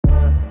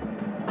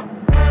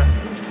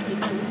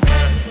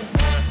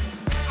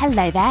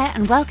Hello there,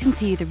 and welcome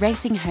to the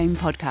Racing Home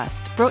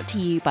podcast, brought to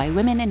you by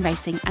Women in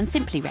Racing and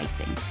Simply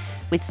Racing,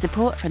 with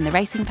support from the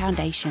Racing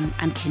Foundation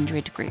and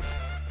Kindred Group.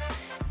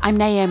 I'm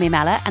Naomi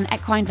Meller, an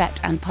equine vet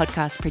and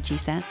podcast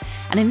producer,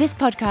 and in this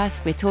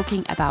podcast we're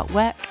talking about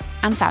work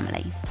and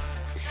family.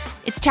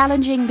 It's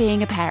challenging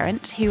being a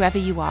parent, whoever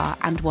you are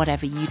and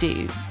whatever you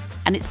do,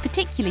 and it's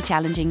particularly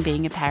challenging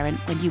being a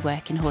parent when you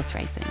work in horse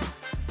racing.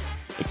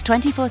 It's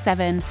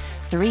 24/7,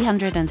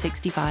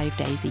 365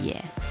 days a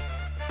year.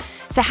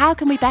 So how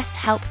can we best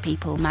help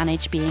people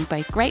manage being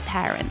both great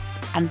parents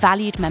and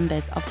valued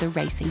members of the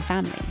racing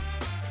family?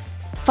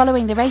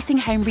 Following the Racing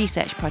Home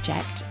Research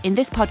Project, in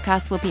this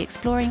podcast we'll be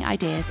exploring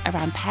ideas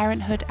around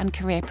parenthood and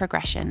career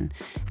progression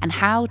and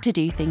how to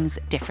do things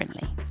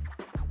differently.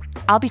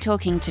 I'll be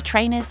talking to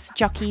trainers,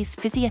 jockeys,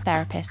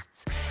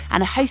 physiotherapists,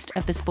 and a host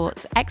of the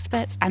sport's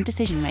experts and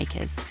decision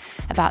makers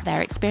about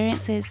their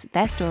experiences,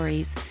 their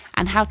stories,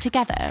 and how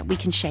together we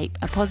can shape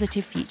a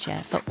positive future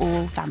for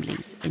all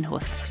families in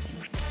horse racing.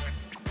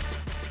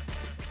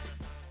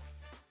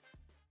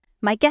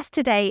 My guest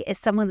today is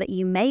someone that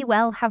you may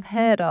well have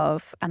heard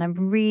of, and I'm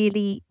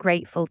really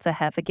grateful to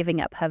her for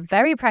giving up her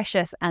very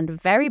precious and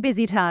very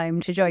busy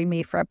time to join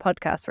me for a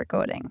podcast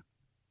recording.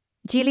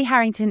 Julie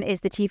Harrington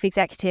is the Chief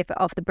Executive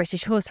of the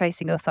British Horse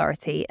Racing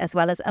Authority, as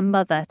well as a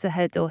mother to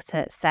her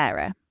daughter,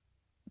 Sarah.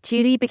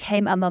 Julie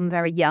became a mum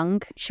very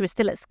young. She was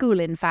still at school,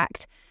 in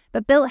fact,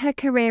 but built her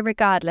career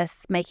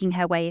regardless, making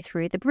her way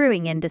through the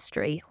brewing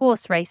industry,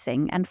 horse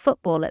racing and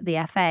football at the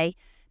FA,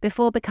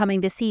 before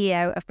becoming the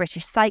CEO of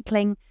British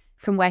Cycling,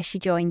 from where she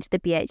joined the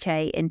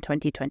BHA in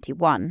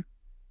 2021.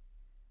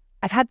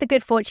 I've had the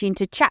good fortune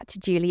to chat to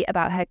Julie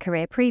about her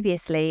career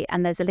previously,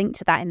 and there's a link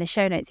to that in the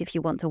show notes if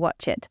you want to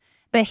watch it.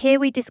 But here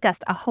we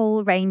discussed a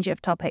whole range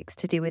of topics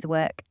to do with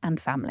work and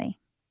family.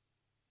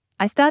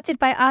 I started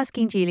by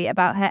asking Julie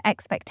about her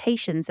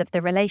expectations of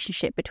the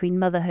relationship between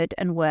motherhood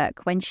and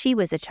work when she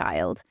was a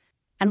child,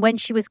 and when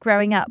she was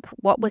growing up,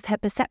 what was her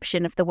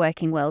perception of the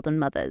working world and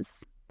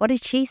mothers? What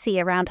did she see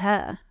around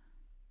her?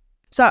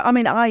 So,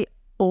 I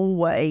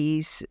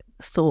always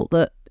thought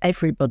that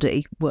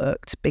everybody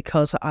worked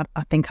because I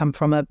think I'm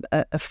from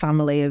a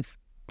family of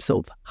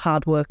sort of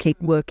hardworking,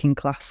 working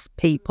class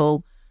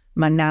people.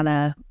 My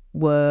nana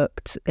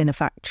worked in a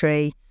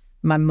factory.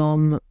 My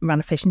mum ran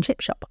a fish and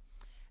chip shop.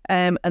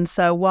 And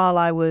so while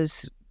I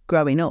was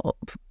growing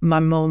up,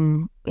 my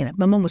mum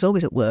was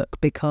always at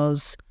work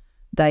because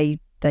they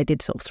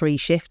did sort of 3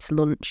 shifts,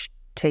 lunch,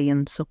 tea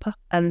and supper.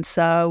 And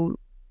so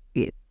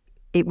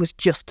it was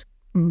just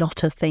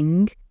not a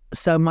thing.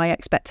 So my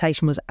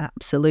expectation was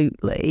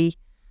absolutely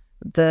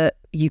that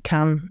you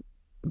can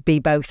be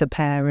both a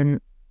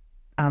parent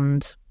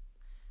and,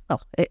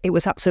 it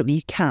was absolutely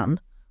you can,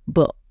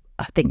 but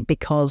I think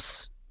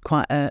because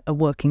quite a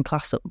working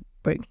class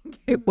upbringing,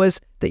 it was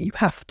that you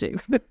have to.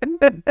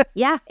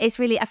 Yeah, I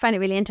find it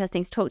really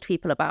interesting to talk to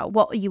people about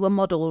what you were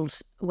modelled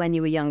when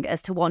you were young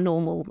as to what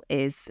normal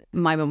is.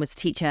 My mum was a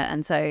teacher,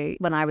 and so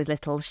when I was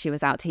little, she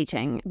was out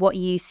teaching. What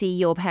you see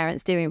your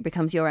parents doing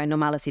becomes your own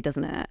normality,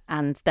 doesn't it?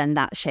 And then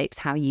that shapes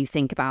how you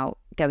think about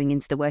going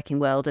into the working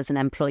world as an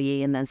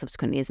employee and then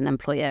subsequently as an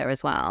employer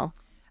as well.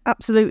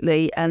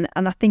 Absolutely. And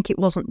I think it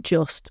wasn't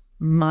just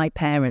my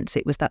parents,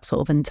 it was that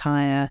sort of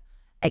entire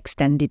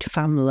extended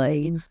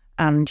family.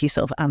 And your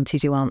sort of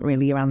aunties who aren't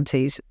really your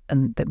aunties,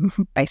 and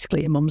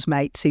basically your mum's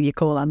mates who you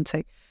call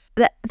auntie.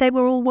 They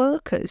were all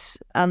workers.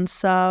 And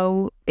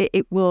so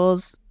it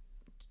was,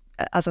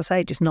 as I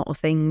say, just not a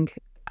thing.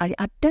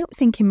 I don't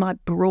think in my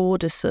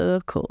broader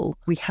circle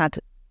we had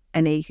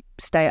any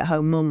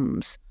stay-at-home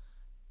mums.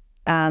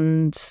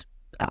 And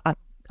I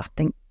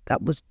think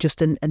that was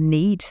just a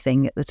needs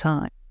thing at the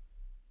time.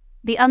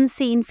 The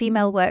unseen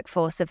female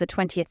workforce of the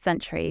 20th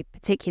century,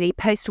 particularly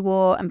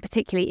post-war and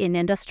particularly in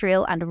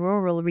industrial and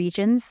rural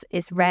regions,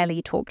 is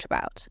rarely talked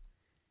about.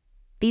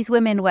 These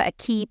women were a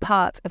key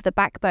part of the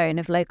backbone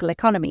of local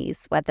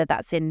economies, whether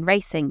that's in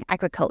racing,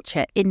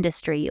 agriculture,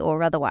 industry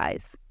or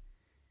otherwise.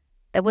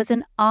 There was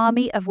an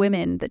army of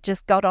women that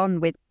just got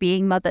on with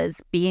being mothers,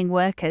 being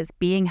workers,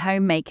 being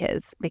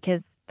homemakers,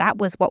 because that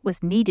was what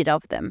was needed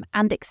of them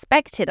and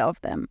expected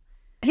of them.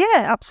 Yeah,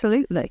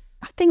 absolutely.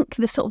 I think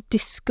the sort of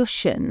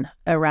discussion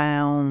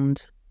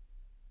around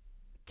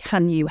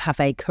can you have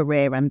a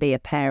career and be a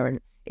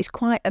parent is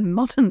quite a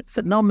modern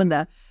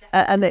phenomena.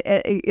 And,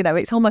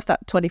 it's almost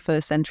that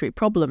 21st century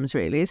problems,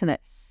 really, isn't it?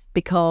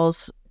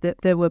 Because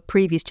there were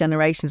previous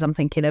generations, I'm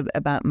thinking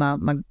about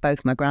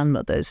both my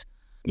grandmothers,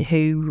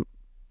 who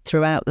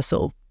throughout the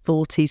sort of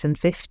 40s and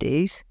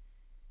 50s,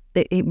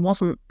 it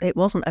wasn't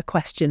a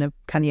question of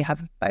can you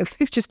have both.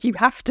 It's just you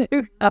have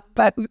to have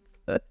both.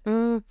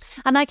 And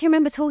I can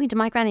remember talking to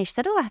my granny. She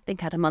said, I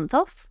think I had a month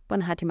off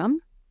when I had your mum.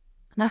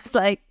 And I was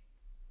like,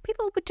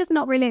 people would just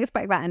not really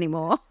expect that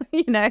anymore.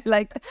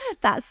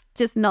 That's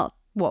just not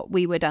what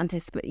we would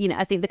anticipate.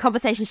 I think the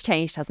conversation's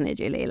changed, hasn't it,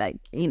 Julie?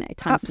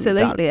 Times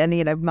absolutely.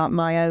 And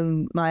my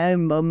own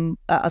mum,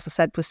 as I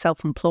said, was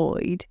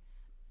self-employed,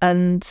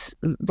 and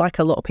like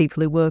a lot of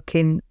people who work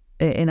in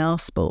our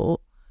sport,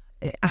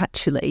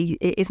 actually,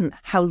 it isn't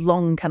how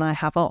long can I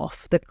have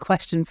off. The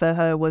question for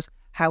her was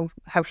how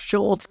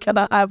short can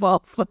I have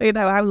off?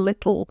 How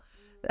little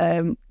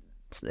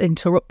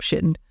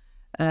interruption.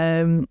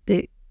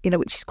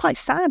 Which is quite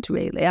sad,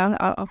 really.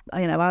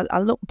 I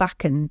look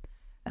back and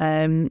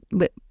I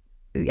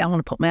want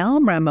to put my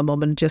arm around my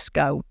mum and just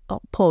go, oh,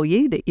 poor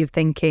you, that you're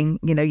thinking,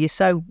 you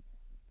so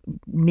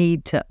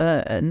need to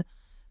earn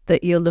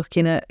that you're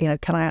looking at,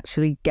 can I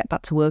actually get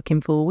back to work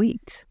in 4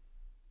 weeks?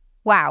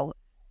 Wow.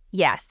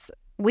 Yes.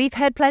 We've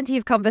heard plenty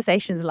of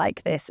conversations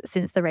like this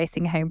since the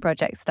Racing Home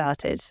project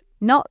started.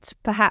 Not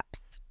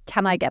perhaps,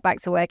 can I get back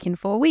to work in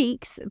 4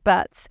 weeks,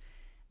 but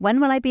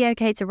when will I be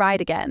okay to ride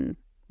again?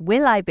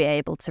 Will I be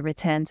able to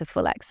return to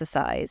full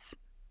exercise?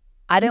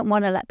 I don't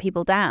want to let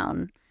people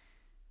down.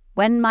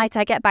 When might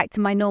I get back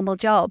to my normal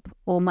job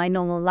or my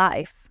normal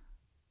life?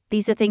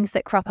 These are things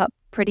that crop up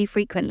pretty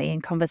frequently in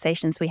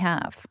conversations we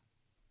have.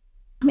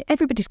 I mean,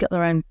 everybody's got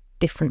their own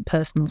different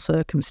personal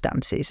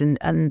circumstances,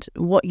 and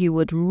what you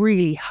would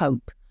really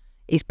hope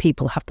is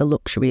people have the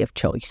luxury of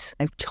choice.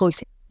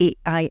 Choice,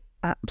 I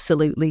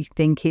absolutely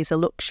think, is a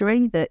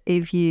luxury, that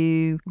if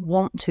you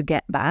want to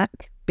get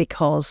back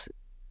because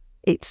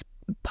it's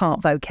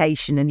part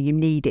vocation and you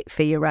need it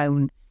for your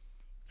own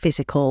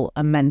physical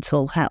and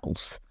mental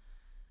health,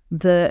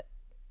 that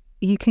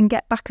you can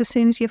get back as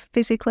soon as you're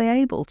physically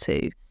able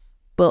to,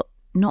 but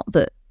not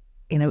that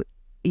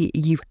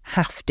you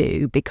have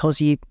to, because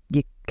you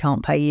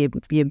can't pay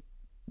your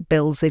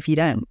bills if you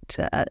don't.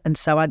 And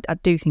so I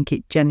do think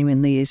it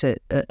genuinely is a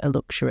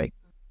luxury.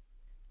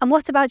 And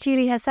what about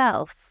Julie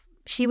herself?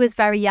 She was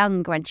very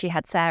young when she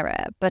had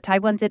Sarah, but I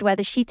wondered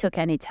whether she took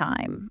any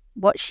time,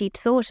 what she'd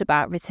thought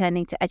about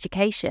returning to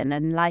education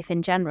and life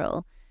in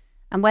general,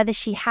 and whether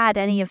she had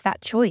any of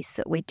that choice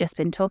that we'd just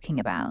been talking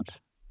about.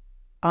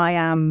 I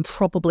am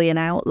probably an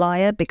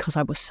outlier because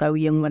I was so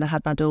young when I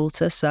had my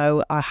daughter.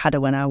 So I had her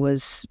when I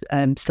was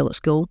still at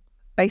school.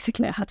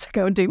 Basically, I had to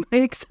go and do my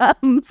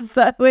exams.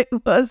 So it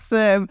was,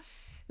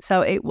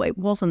 it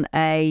wasn't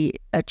a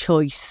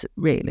choice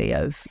really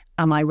of,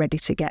 am I ready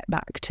to get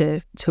back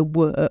to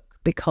work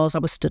because I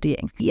was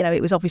studying?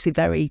 It was obviously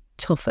very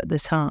tough at the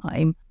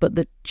time, but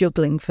the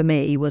juggling for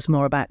me was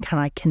more about, can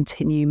I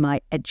continue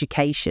my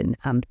education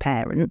and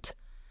parent?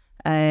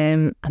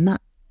 And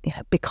that,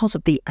 because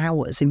of the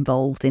hours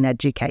involved in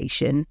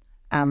education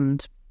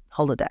and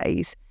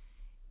holidays,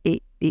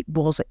 it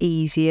was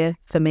easier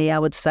for me, I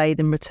would say,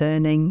 than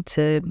returning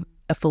to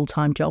a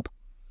full-time job.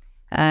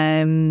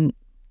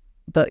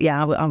 But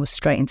yeah, I was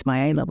straight into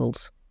my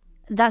A-levels.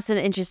 That's an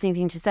interesting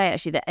thing to say,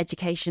 actually, that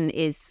education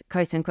is,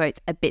 quote unquote,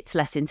 a bit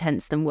less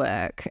intense than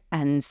work.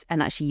 And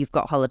actually, you've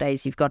got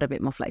holidays, you've got a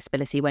bit more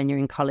flexibility when you're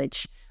in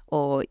college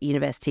or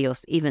university or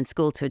even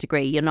school to a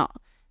degree. You're not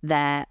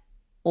there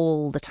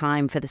all the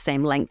time for the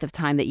same length of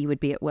time that you would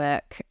be at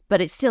work. But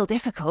it's still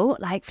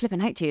difficult, like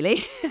flipping out,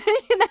 Julie.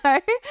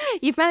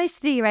 You've managed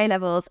to do your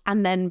A-levels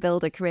and then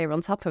build a career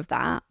on top of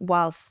that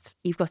whilst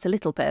you've got a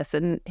little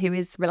person who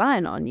is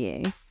relying on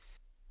you.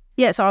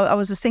 Yeah, so I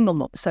was a single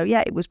mum. So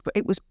yeah, it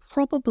was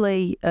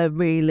probably a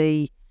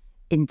really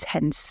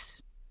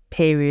intense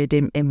period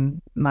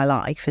in my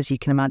life, as you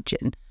can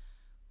imagine.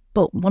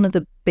 But one of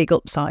the big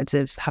upsides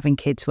of having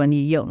kids when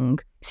you're young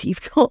is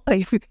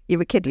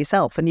you're a kid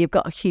yourself and you've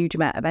got a huge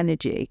amount of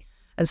energy.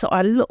 And so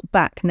I look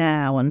back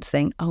now and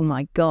think, oh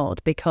my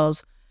God,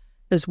 because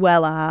as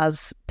well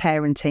as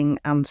parenting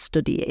and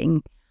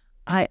studying,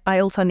 I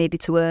also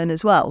needed to earn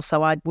as well.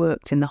 So I'd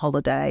worked in the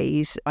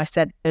holidays. I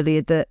said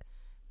earlier that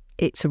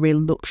it's a real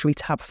luxury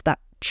to have that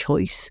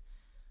choice.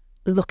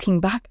 Looking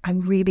back, I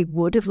really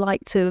would have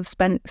liked to have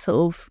spent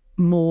sort of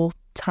more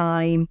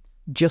time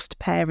just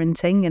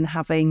parenting and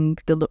having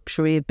the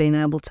luxury of being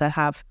able to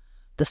have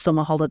the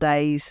summer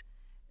holidays,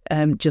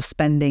 just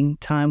spending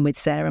time with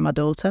Sarah, my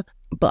daughter.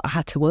 But I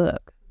had to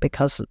work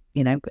because,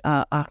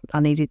 I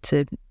needed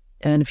to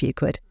earn a few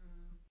quid.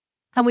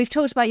 And we've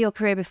talked about your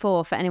career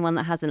before. For anyone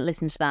that hasn't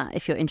listened to that,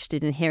 if you're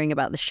interested in hearing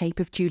about the shape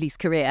of Julie's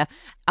career,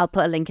 I'll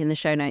put a link in the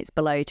show notes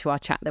below to our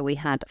chat that we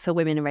had for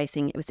Women in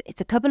Racing.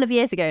 It's a couple of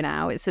years ago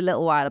now. It's a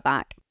little while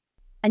back.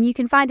 And you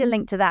can find a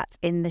link to that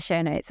in the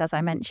show notes, as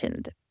I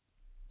mentioned.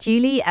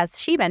 Julie, as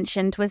she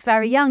mentioned, was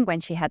very young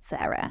when she had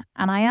Sarah,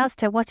 and I asked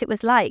her what it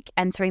was like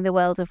entering the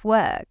world of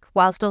work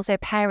whilst also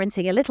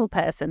parenting a little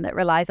person that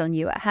relies on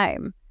you at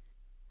home.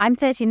 I'm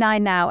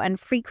 39 now and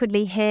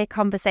frequently hear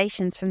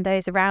conversations from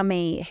those around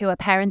me who are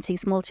parenting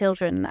small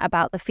children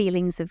about the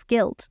feelings of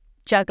guilt,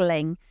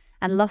 juggling,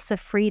 and loss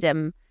of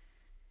freedom.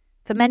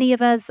 For many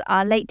of us,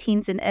 our late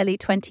teens and early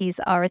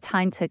 20s are a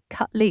time to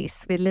cut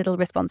loose with little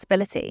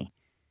responsibility.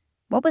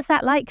 What was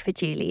that like for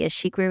Julie as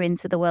she grew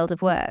into the world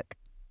of work?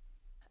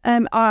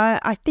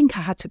 I think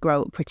I had to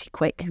grow up pretty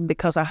quick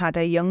because I had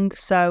her young.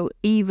 So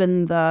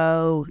even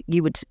though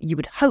you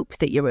would hope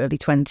that your early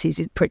 20s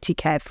is pretty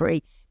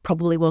carefree,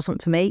 probably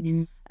wasn't for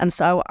me. And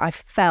so I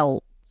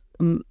felt,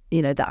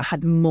 that I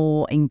had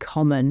more in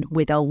common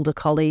with older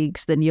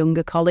colleagues than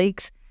younger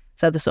colleagues.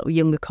 So the sort of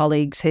younger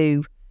colleagues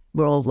who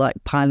were all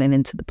like piling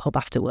into the pub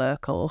after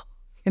work or,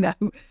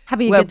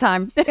 Having a good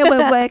time. Yeah,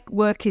 well,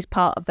 work is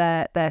part of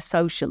their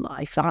social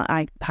life.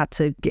 I had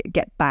to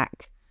get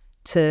back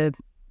to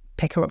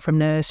pick her up from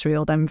nursery,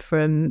 or then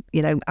from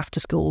after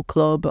school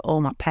club.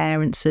 All my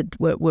parents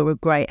were a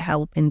great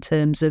help in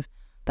terms of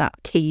that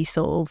key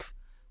sort of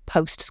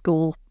post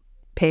school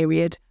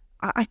period.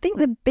 I think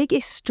the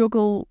biggest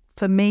struggle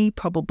for me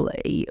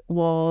probably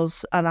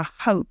was, and I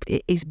hope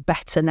it is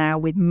better now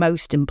with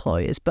most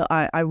employers, but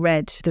I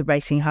read the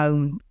Racing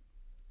Home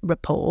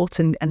report,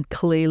 and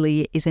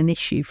clearly it is an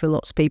issue for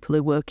lots of people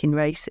who work in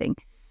racing,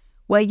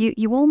 where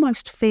you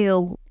almost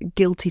feel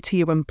guilty to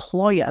your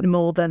employer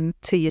more than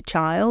to your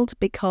child.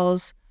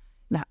 Because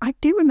now, I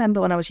do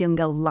remember when I was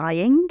younger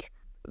lying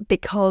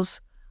because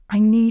I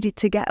needed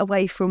to get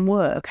away from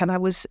work, and I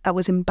was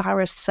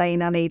embarrassed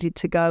saying I needed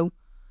to go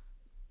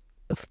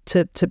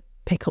to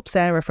pick up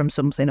Sarah from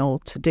something, or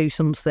to do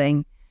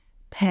something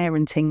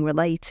parenting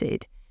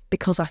related,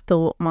 because I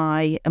thought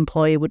my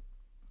employer would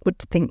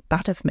think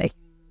bad of me.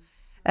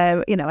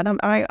 And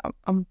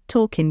I'm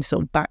talking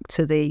sort of back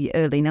to the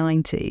early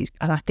 90s,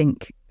 and I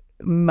think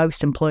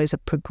most employers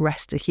have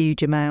progressed a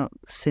huge amount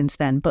since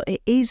then. But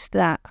it is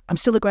that I'm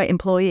still a great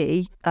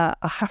employee. I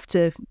have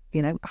to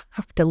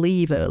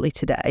leave early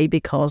today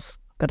because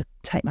I've got to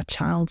take my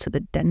child to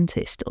the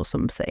dentist or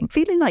something.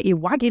 Feeling like you're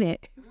wagging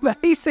it,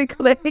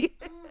 basically.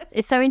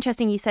 It's so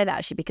interesting you say that,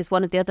 actually, because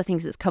one of the other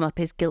things that's come up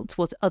is guilt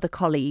towards other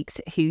colleagues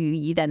who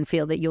you then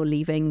feel that you're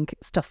leaving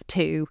stuff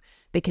to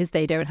because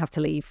they don't have to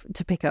leave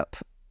to pick up.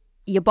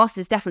 Your boss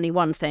is definitely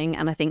one thing,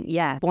 and I think,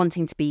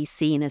 wanting to be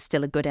seen as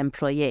still a good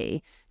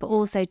employee, but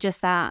also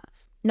just that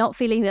not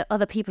feeling that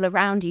other people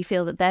around you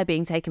feel that they're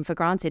being taken for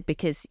granted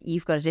because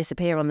you've got to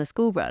disappear on the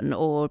school run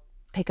or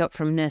pick up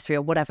from nursery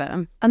or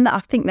whatever. And I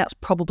think that's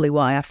probably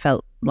why I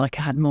felt like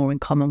I had more in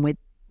common with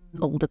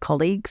older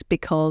colleagues,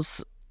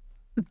 because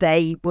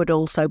they would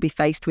also be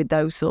faced with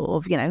those sort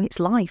of, it's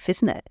life,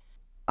 isn't it?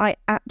 I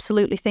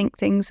absolutely think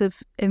things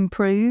have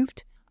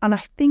improved. And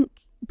I think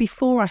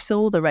before I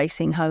saw the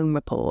Racing Home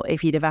report,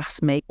 if you'd have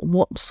asked me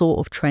what sort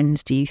of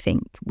trends do you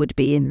think would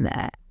be in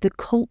there, the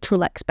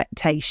cultural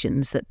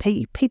expectations that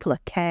people are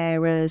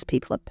carers,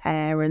 people are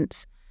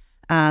parents,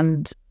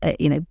 and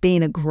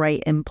being a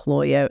great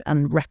employer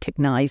and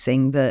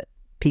recognising that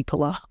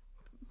people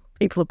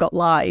have got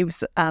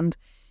lives, and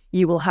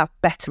you will have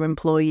better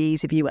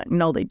employees if you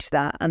acknowledge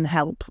that and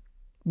help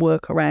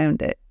work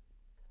around it.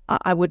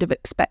 I would have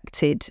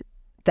expected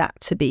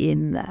that to be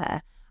in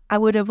there. I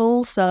would have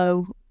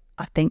also,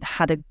 I think,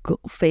 had a gut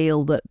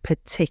feel that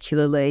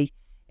particularly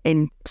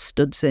in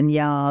studs and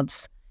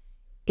yards,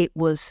 it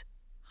was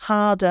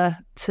harder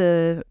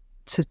to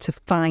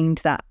find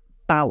that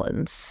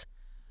balance.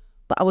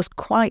 But I was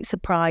quite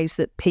surprised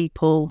that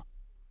people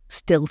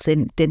still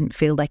didn't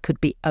feel they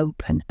could be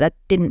open. I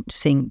didn't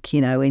think,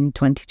 in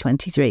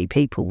 2023,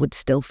 people would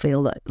still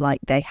feel like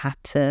they had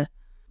to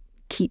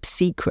keep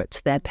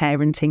secret their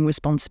parenting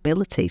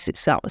responsibilities.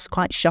 That was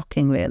quite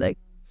shocking, really.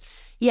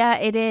 Yeah,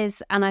 it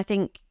is. And I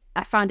think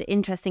I found it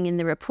interesting in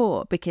the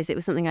report because it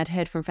was something I'd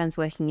heard from friends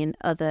working in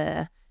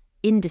other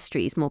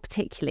industries, more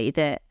particularly,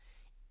 that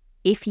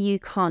if you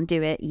can't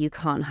do it, you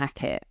can't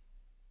hack it.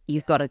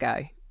 You've got to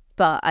go.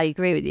 But I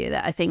agree with you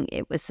that I think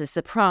it was a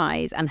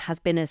surprise, and has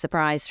been a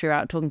surprise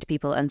throughout talking to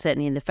people, and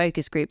certainly in the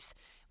focus groups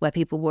where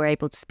people were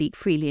able to speak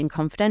freely and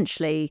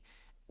confidentially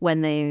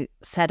when they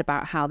said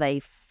about how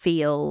they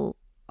feel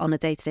on a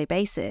day-to-day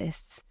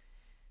basis.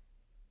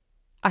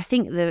 I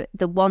think the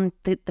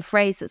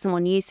phrase that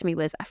someone used to me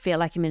was, I feel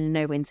like I'm in a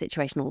no-win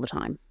situation all the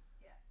time.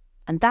 Yeah.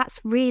 And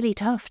that's really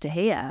tough to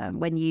hear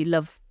when you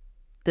love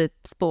the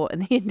sport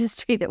and the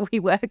industry that we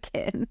work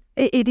in.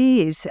 It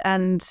is.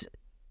 And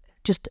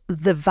just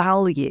the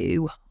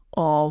value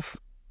of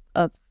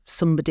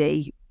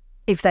somebody,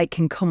 if they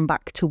can come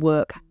back to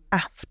work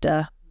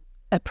after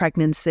a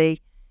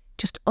pregnancy,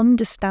 just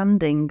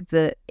understanding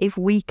that if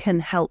we can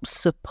help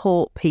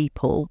support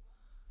people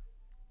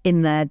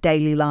in their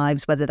daily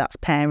lives, whether that's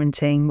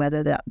parenting,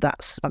 whether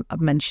that's,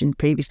 I've mentioned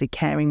previously,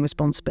 caring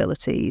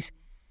responsibilities,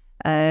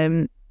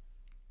 that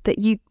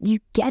you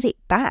get it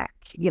back,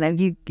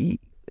 you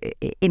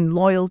in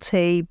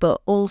loyalty,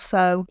 but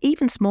also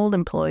even small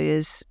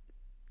employers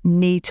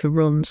need to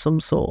run some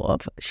sort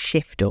of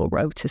shift or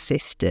rota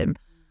system,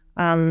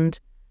 and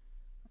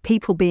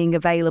people being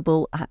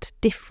available at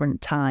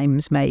different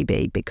times,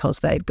 maybe because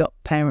they've got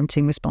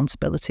parenting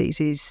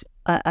responsibilities, is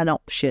an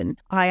option.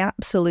 I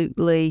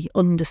absolutely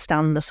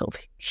understand the sort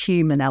of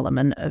human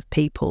element of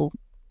people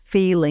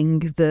feeling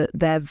that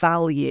their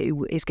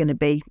value is going to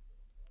be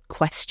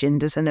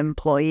questioned as an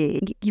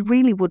employee. You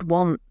really would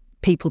want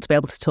people to be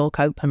able to talk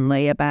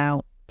openly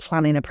about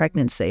planning a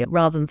pregnancy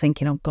rather than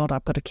thinking, oh God,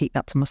 I've got to keep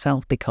that to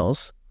myself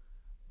because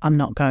I'm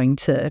not going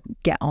to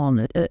get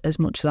on as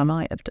much as I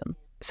might have done.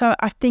 So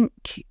I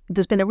think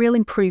there's been a real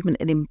improvement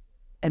in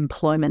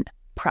employment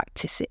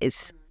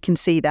practices. Can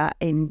see that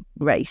in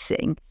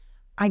racing.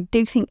 I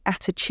do think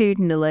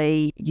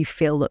attitudinally you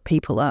feel that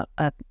people are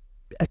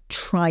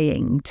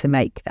trying to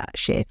make that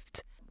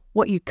shift.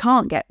 What you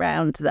can't get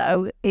round,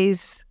 though,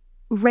 is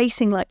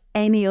racing, like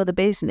any other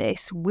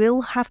business,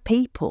 will have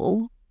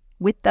people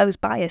with those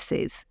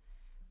biases.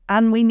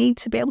 And we need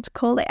to be able to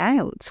call it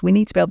out. We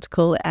need to be able to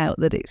call it out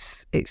that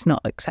it's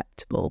not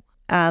acceptable.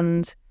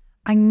 And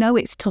I know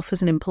it's tough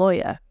as an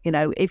employer. You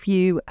know, if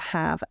you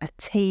have a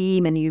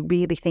team and you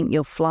really think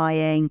you're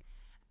flying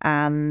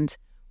and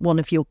one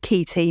of your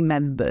key team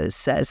members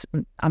says,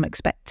 I'm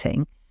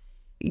expecting,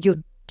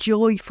 you're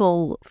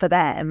joyful for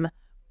them,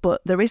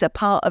 but there is a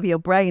part of your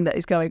brain that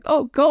is going,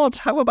 oh God,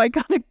 how am I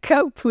going to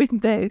cope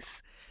with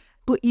this?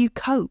 But you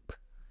cope,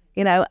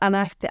 you know, and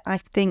I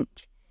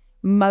think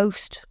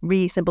most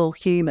reasonable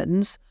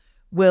humans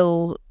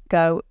will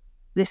go,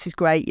 this is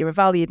great, you're a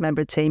valued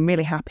member of the team,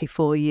 really happy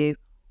for you.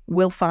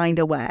 We'll find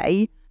a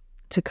way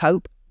to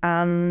cope.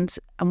 And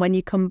when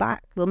you come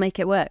back, we'll make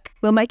it work.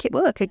 We'll make it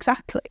work,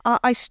 exactly.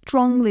 I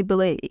strongly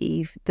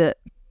believe that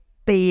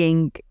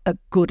being a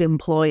good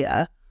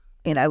employer,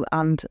 you know,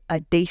 and a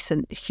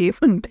decent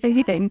human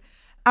being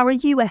are a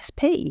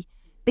USP,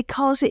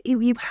 because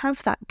you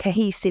have that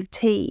cohesive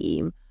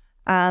team.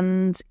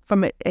 And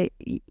from a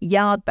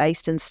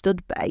yard-based and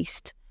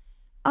stud-based,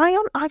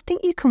 I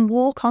think you can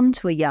walk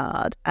onto a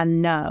yard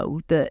and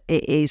know that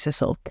it is a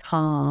sort of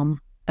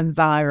calm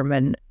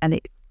environment and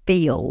it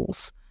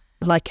feels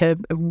like a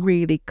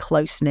really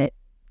close-knit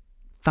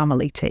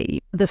family team.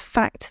 The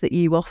fact that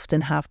you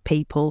often have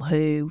people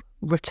who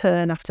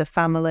return after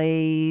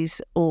families,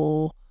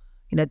 or,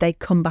 you know, they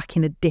come back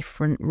in a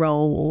different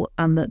role,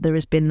 and that there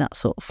has been that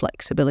sort of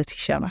flexibility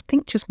shown, I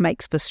think just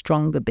makes for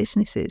stronger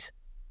businesses.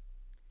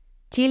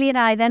 Julie and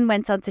I then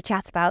went on to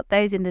chat about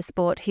those in the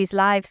sport whose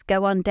lives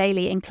go on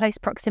daily in close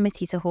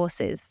proximity to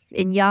horses,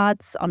 in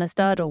yards, on a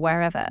stud or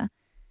wherever,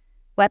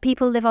 where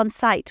people live on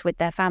site with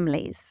their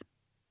families,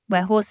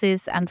 where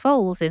horses and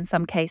foals, in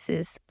some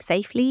cases,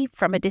 safely,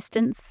 from a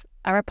distance,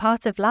 are a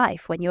part of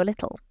life when you're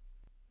little.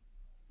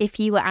 If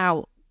you were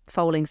out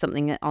foaling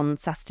something on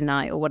Saturday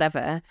night or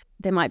whatever,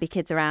 there might be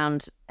kids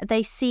around.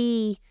 They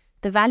see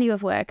the value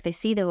of work, they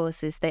see the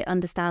horses, they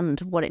understand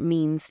what it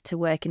means to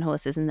work in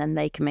horses, and then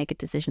they can make a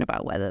decision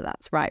about whether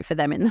that's right for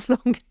them in the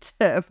long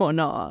term or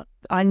not.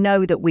 I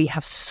know that we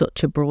have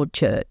such a broad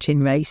church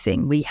in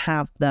racing. We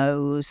have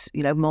those,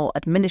 you know, more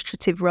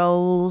administrative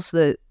roles.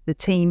 The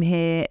team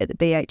here at the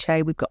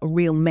BHA, we've got a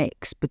real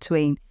mix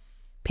between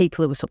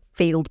people who are sort of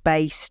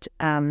field-based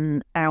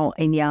and out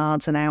in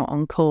yards and out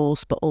on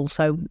course, but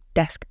also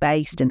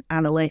desk-based and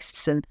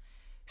analysts. And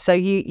so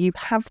you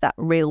have that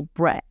real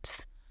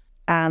breadth.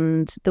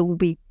 And there will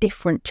be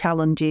different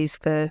challenges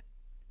for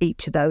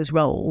each of those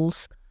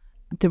roles.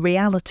 The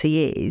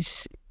reality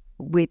is,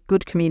 with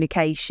good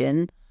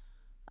communication,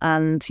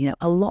 and, you know,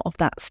 a lot of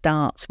that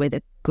starts with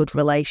a good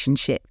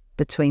relationship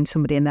between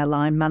somebody and their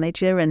line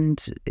manager, and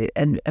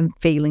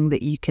feeling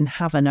that you can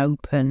have an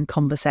open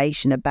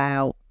conversation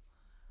about,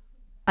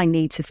 I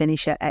need to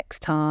finish at X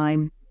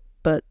time,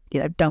 but, you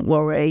know, don't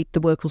worry,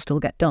 the work will still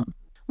get done.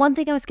 One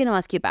thing I was going to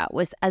ask you about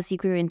was, as you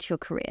grew into your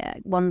career,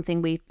 one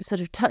thing we've sort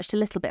of touched a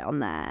little bit on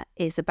there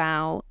is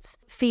about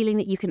feeling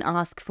that you can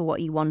ask for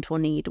what you want or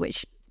need,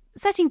 which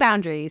setting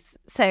boundaries.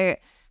 So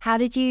how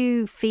did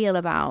you feel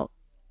about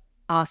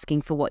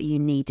asking for what you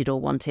needed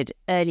or wanted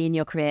early in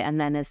your career, and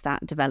then as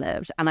that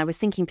developed? And I was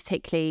thinking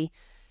particularly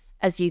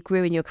as you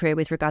grew in your career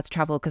with regard to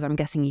travel, because I'm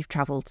guessing you've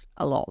travelled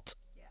a lot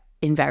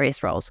in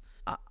various roles.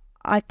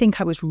 I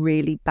think I was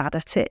really bad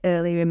at it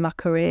earlier in my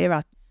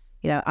career.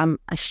 I'm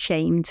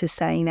ashamed to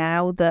say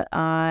now that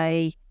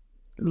I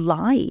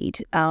lied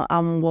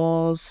and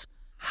was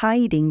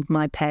hiding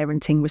my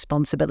parenting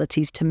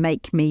responsibilities to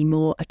make me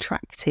more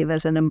attractive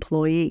as an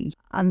employee.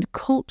 And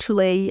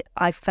culturally,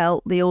 I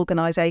felt the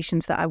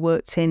organisations that I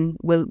worked in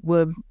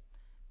were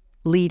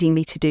leading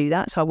me to do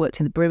that. So I worked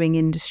in the brewing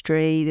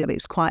industry. It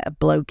was quite a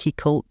blokey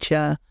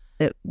culture.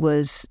 It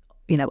was,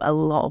 you know, a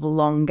lot of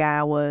long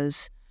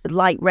hours.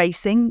 Like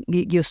racing,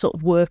 you're sort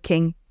of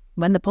working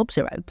when the pubs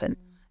are open.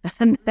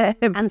 And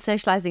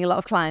socialising a lot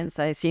of clients,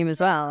 I assume,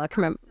 as well. I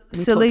can remember.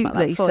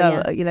 Absolutely. Before, so,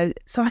 yeah. You know,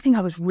 so I think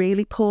I was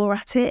really poor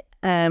at it.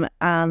 And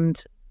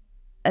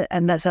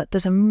there's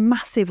a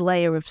massive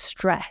layer of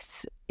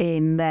stress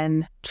in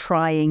then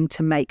trying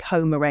to make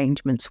home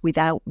arrangements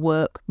without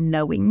work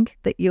knowing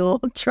that you're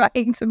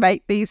trying to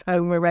make these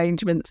home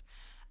arrangements.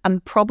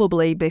 And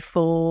probably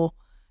before,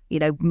 you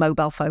know,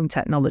 mobile phone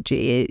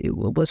technology it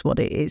was what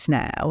it is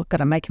now. God,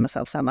 I'm making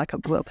myself sound like I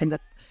grew up in the...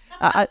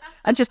 I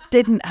just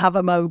didn't have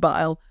a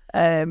mobile,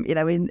 you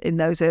know, in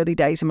those early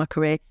days of my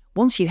career.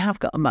 Once you have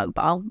got a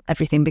mobile,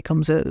 everything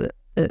becomes a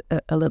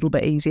little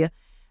bit easier.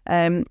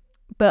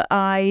 But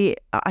I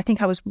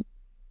think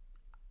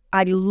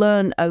I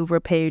learned over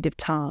a period of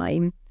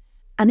time,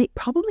 and it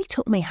probably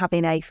took me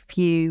having a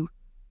few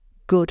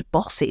good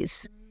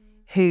bosses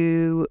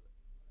who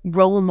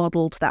role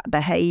modelled that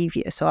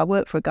behaviour. So I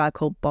worked for a guy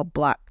called Bob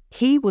Black.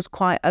 He was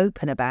quite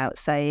open about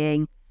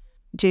saying,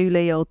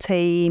 Julie or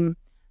team,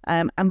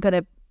 I'm going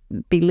to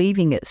be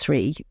leaving at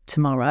 3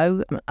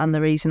 tomorrow, and the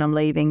reason I'm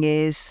leaving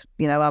is,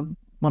 you know, I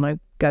want to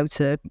go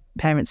to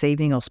parents'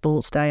 evening or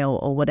sports day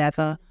or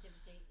whatever.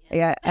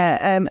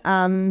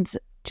 And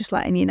just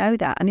letting you know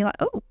that. And you're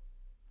like, oh,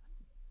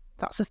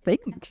 that's a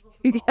thing.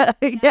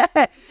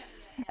 Yeah.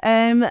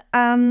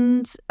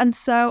 And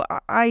so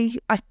I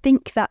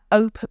think that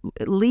open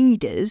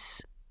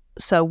leaders,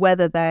 so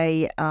whether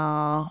they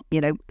are,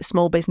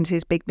 small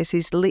businesses, big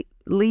businesses,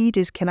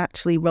 leaders can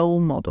actually role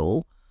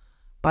model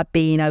by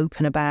being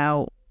open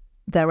about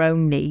their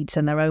own needs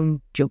and their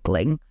own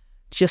juggling,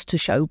 just to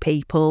show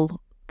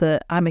people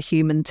that I'm a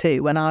human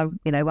too. And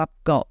I've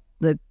got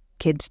the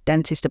kid's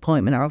dentist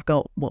appointment, or I've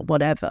got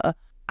whatever,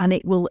 and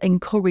it will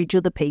encourage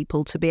other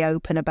people to be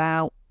open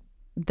about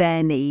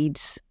their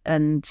needs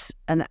and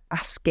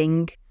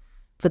asking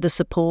for the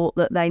support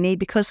that they need,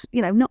 because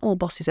not all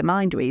bosses are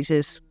mind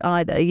readers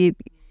either.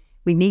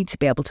 We need to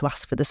be able to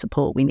ask for the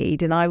support we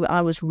need, and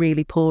I was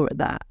really poor at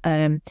that.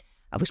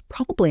 I was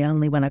probably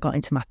only when I got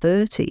into my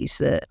 30s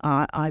that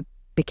I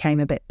became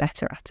a bit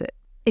better at it.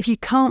 If you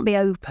can't be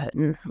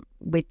open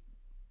with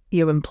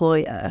your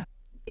employer,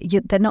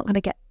 they're not going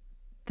to get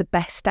the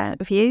best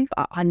out of you.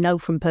 I know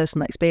from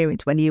personal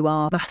experience, when you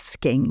are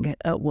basking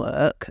at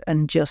work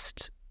and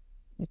just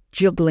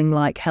juggling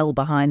like hell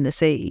behind the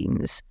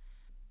scenes,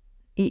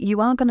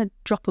 you are going to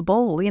drop a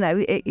ball,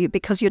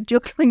 because you're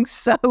juggling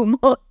so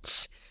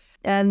much,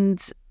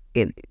 and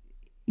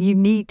you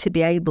need to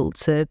be able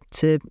to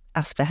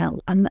ask for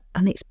help, and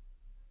it's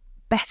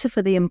better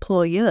for the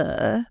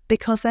employer,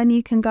 because then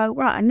you can go,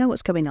 right, I know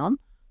what's going on,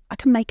 I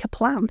can make a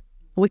plan,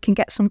 we can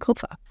get some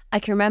cover. I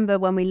can remember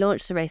when we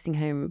launched the Racing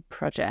Home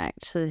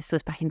project, so this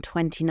was back in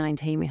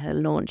 2019, we had a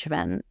launch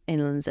event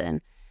in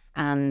London,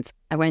 and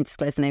I won't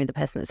disclose the name of the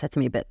person that said to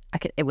me, but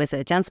it was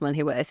a gentleman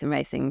who works in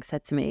racing,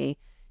 said to me,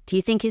 do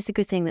you think it's a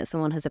good thing that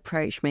someone has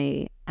approached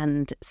me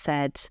and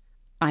said,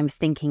 I'm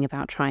thinking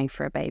about trying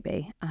for a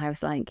baby? And I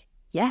was like,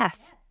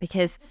 yes,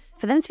 because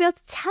for them to be able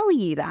to tell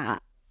you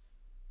that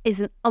is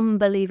an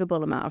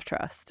unbelievable amount of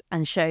trust,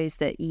 and shows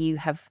that you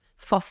have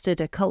fostered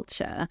a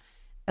culture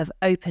of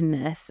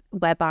openness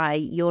whereby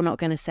you're not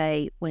going to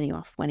say, when are you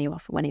off, when are you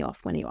off, when are you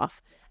off, when are you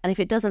off? And if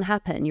it doesn't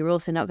happen, you're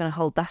also not going to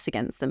hold that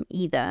against them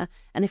either.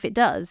 And if it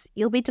does,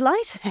 you'll be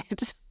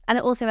delighted. And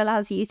it also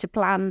allows you to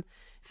plan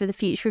for the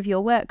future of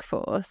your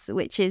workforce,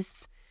 which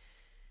is,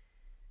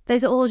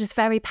 those are all just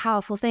very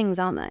powerful things,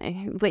 aren't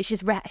they? Which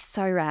is rare,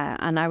 so rare.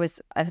 And I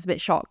was a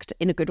bit shocked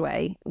in a good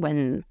way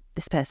when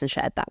this person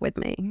shared that with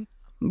me.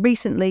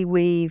 Recently,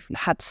 we've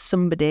had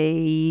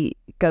somebody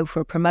go for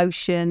a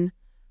promotion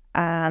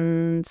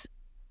and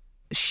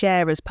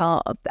share as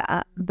part of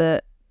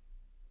that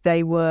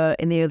they were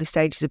in the early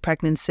stages of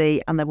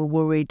pregnancy, and they were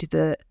worried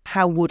that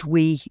how would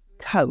we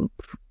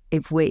cope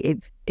if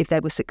they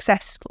were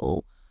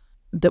successful,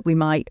 that we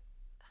might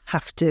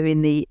have to,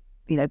 in the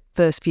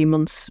first few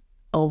months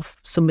of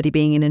somebody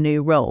being in a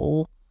new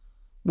role,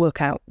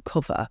 work out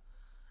cover.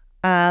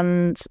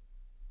 And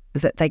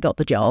that they got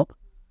the job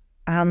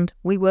and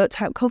we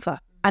worked out cover,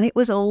 and it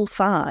was all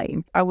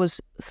fine. I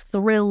was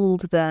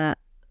thrilled that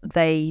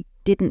they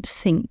didn't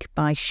think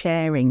by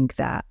sharing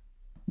that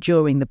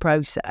during the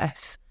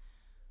process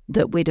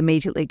that we'd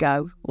immediately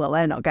go, well,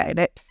 they're not getting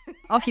it.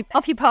 Off you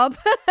pop.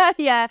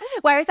 Yeah.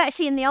 Whereas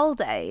actually in the old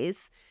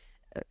days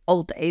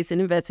in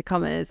inverted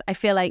commas, I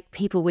feel like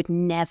people would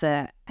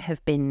never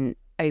have been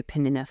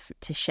open enough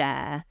to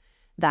share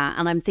that.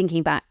 And I'm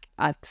thinking back,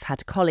 I've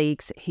had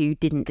colleagues who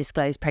didn't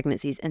disclose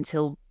pregnancies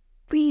until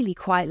really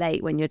quite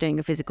late when you're doing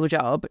a physical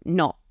job,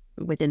 not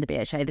within the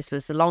BHA, this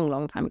was a long,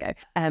 long time ago,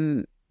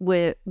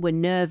 were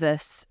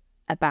nervous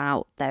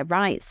about their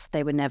rights.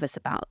 They were nervous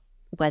about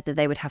whether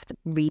they would have to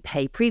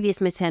repay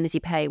previous maternity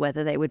pay,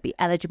 whether they would be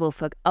eligible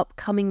for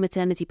upcoming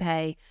maternity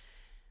pay,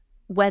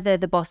 whether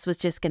the boss was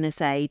just going to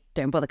say,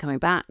 don't bother coming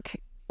back,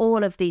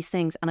 all of these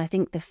things. And I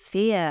think the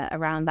fear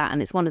around that,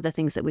 and it's one of the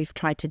things that we've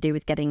tried to do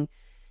with getting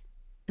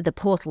the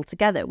portal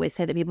together, with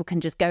so that people can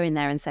just go in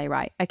there and say,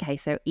 right, okay,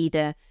 so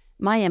either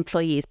my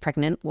employee is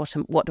pregnant,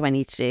 what do I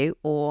need to do?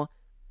 Or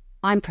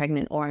I'm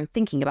pregnant, or I'm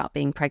thinking about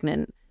being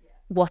pregnant.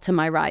 What are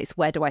my rights?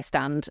 Where do I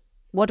stand?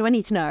 What do I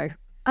need to know?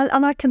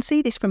 And I can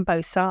see this from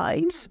both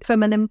sides.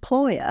 From an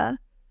employer,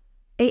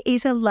 it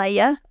is a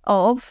layer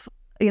of,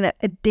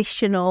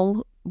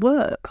 additional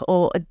work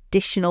or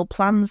additional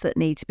plans that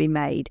need to be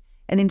made.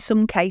 And in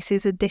some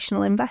cases,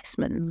 additional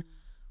investment.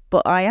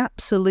 But I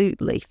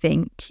absolutely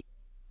think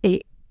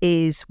it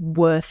is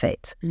worth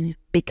it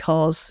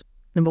because,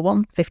 number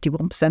one,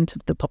 51%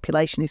 of the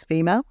population is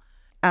female.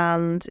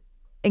 And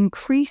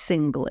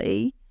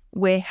increasingly,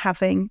 we're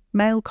having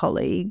male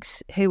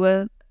colleagues who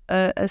are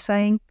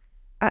saying,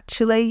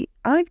 actually,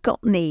 I've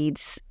got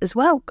needs as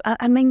well.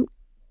 I mean,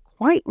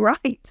 quite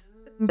right.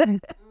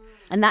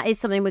 And that is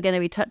something we're going to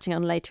be touching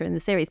on later in the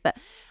series. But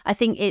I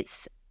think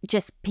it's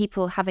just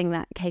people having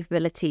that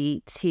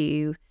capability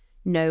to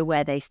know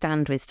where they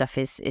stand with stuff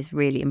is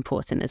really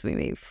important as we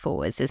move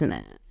forwards, isn't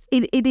it?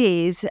 It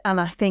is.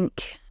 And I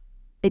think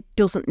it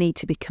doesn't need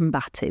to be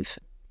combative.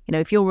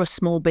 If you're a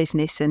small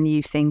business and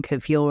you think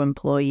of your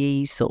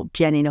employees sort of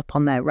genning up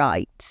on their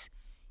rights,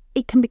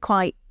 it can be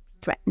quite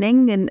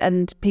threatening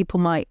and people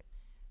might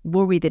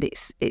worry that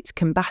it's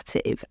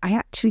combative. I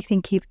actually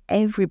think if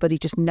everybody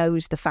just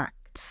knows the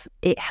facts,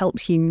 it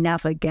helps you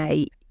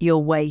navigate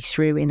your way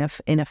through in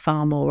a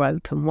far more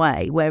open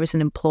way. Whereas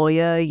an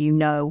employer, you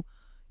know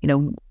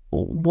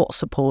what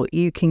support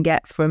you can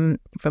get from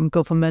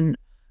government.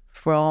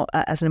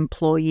 As an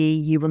employee,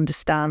 you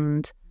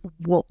understand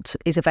what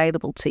is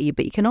available to you,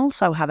 but you can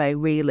also have a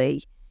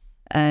really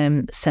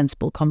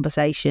sensible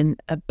conversation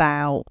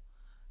about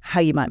how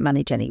you might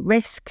manage any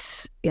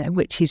risks,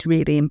 which is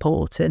really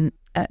important,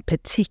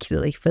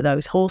 particularly for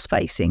those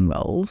horse-facing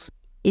roles.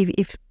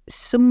 If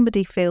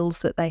somebody feels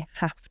that they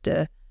have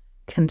to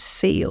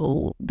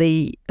conceal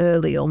the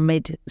early or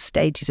mid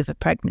stages of a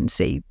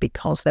pregnancy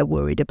because they're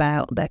worried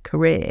about their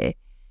career,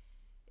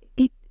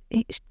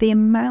 it's the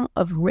amount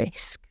of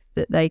risk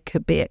that they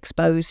could be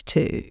exposed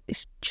to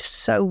is just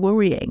so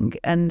worrying.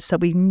 And so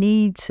we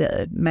need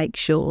to make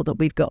sure that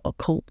we've got a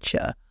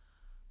culture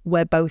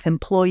where both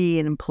employee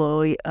and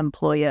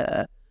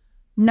employer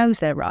knows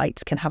their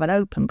rights, can have an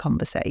open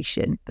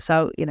conversation.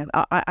 So,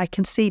 I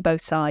can see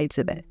both sides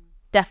of it.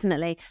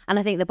 Definitely. And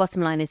I think the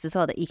bottom line is as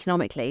well that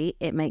economically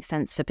it makes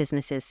sense for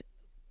businesses,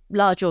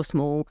 large or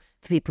small,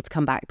 for people to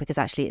come back, because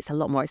actually it's a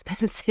lot more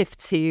expensive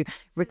to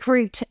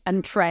recruit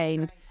and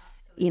train.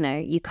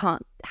 You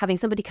can't, having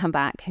somebody come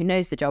back who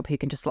knows the job, who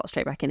can just slot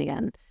straight back in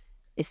again,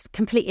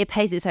 it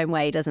pays its own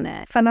way, doesn't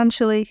it?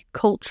 Financially,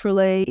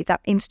 culturally,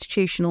 that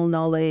institutional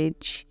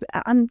knowledge,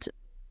 and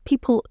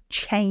people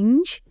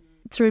change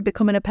through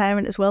becoming a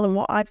parent as well. And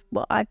what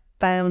I've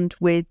found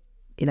with,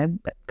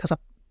 because I've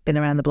been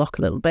around the block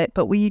a little bit,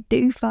 but we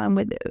do find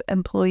with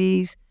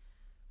employees,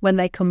 when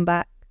they come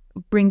back,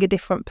 bring a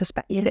different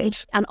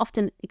perspective. And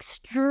often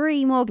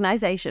extreme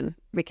organisation,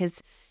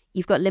 because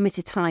you've got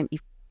limited time,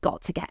 you've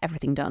got to get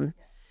everything done.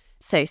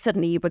 So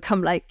suddenly you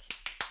become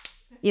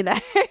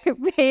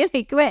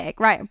really quick.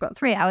 Right, I've got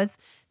 3 hours.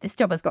 This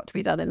job has got to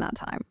be done in that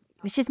time,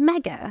 which is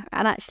mega.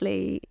 And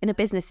actually, in a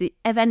business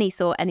of any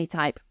sort, any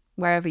type,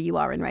 wherever you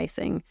are in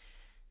racing,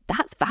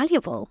 that's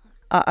valuable.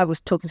 I was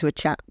talking to a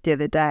chap the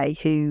other day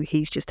who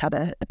he's just had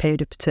a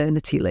period of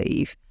paternity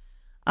leave,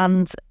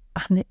 and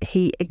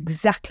he,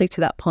 exactly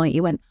to that point,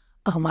 he went,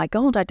 "Oh my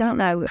God, I don't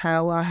know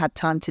how I had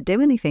time to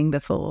do anything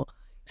before."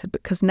 He said,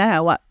 because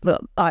now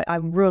I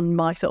run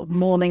my sort of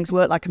morning's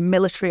work like a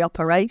military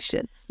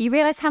operation. You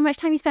realise how much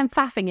time you spend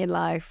faffing in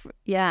life.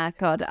 Yeah,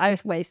 God, I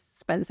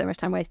spend so much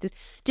time wasted.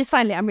 Just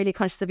finally, I'm really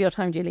conscious of your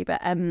time, Julie,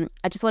 but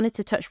I just wanted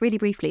to touch really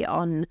briefly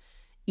on,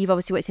 you've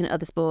obviously worked in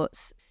other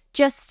sports,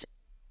 just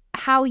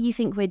how you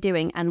think we're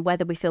doing and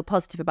whether we feel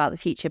positive about the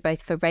future,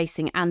 both for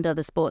racing and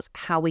other sports,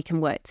 how we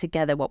can work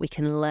together, what we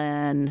can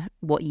learn,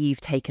 what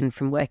you've taken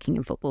from working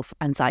in football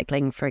and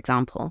cycling, for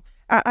example.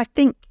 I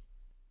think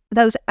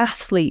those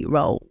athlete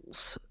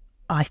roles,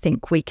 I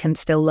think we can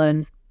still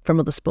learn from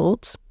other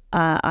sports.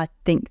 I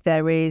think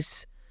there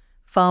is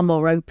far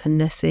more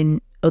openness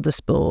in other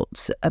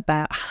sports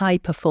about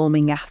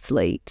high-performing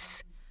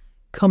athletes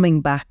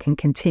coming back and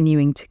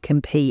continuing to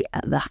compete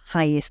at the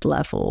highest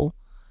level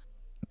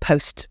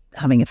post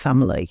having a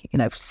family.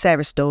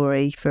 Sarah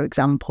Story, for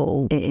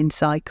example, in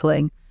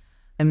cycling,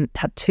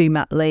 had 2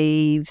 mat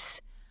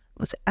leaves,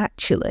 was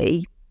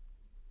actually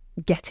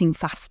getting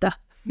faster,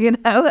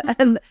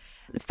 and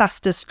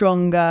faster,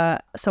 stronger.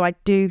 So I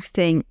do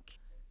think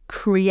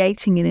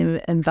creating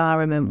an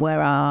environment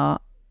where our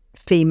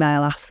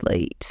female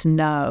athletes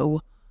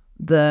know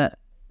that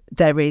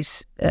there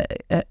is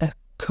a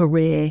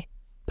career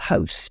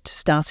post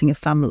starting a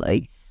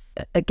family.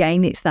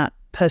 Again, it's that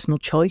personal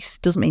choice.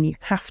 Doesn't mean you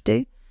have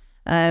to.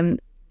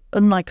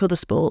 Unlike other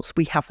sports,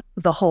 we have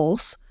the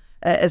horse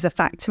as a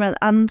factor,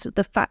 and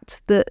the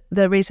fact that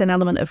there is an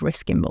element of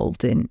risk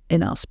involved in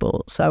our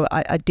sport. So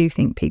I do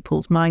think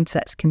people's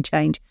mindsets can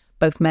change,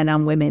 both men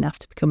and women,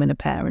 after becoming a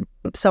parent.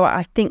 So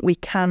I think we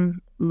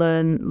can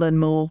learn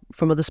more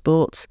from other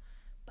sports.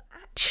 But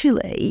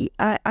actually,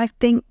 I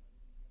think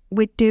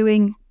we're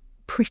doing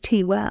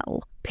pretty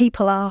well.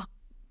 People are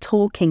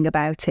talking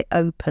about it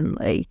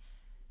openly.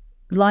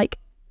 Like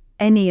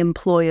any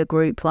employer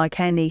group, like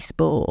any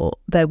sport,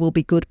 there will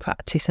be good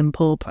practice and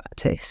poor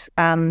practice.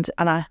 And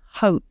I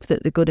hope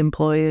that the good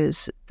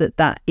employers,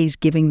 that is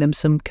giving them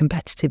some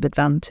competitive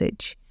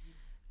advantage.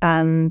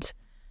 And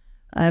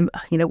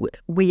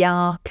we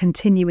are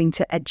continuing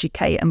to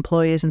educate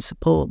employers and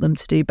support them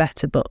to do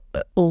better, but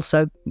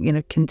also,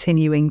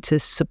 continuing to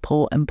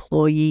support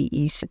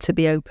employees to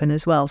be open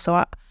as well.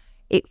 So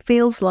it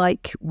feels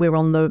like we're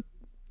on the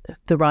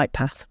right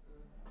path.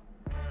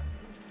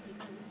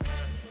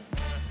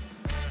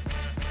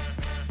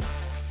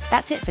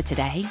 That's it for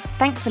today.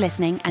 Thanks for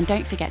listening, and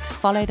don't forget to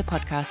follow the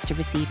podcast to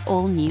receive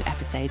all new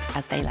episodes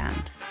as they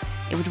land.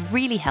 It would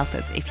really help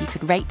us if you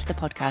could rate the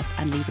podcast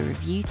and leave a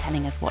review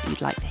telling us what you'd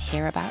like to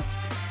hear about.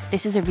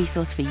 This is a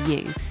resource for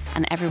you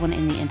and everyone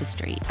in the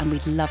industry, and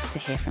we'd love to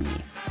hear from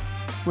you.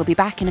 We'll be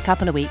back in a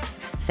couple of weeks,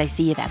 so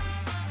see you then.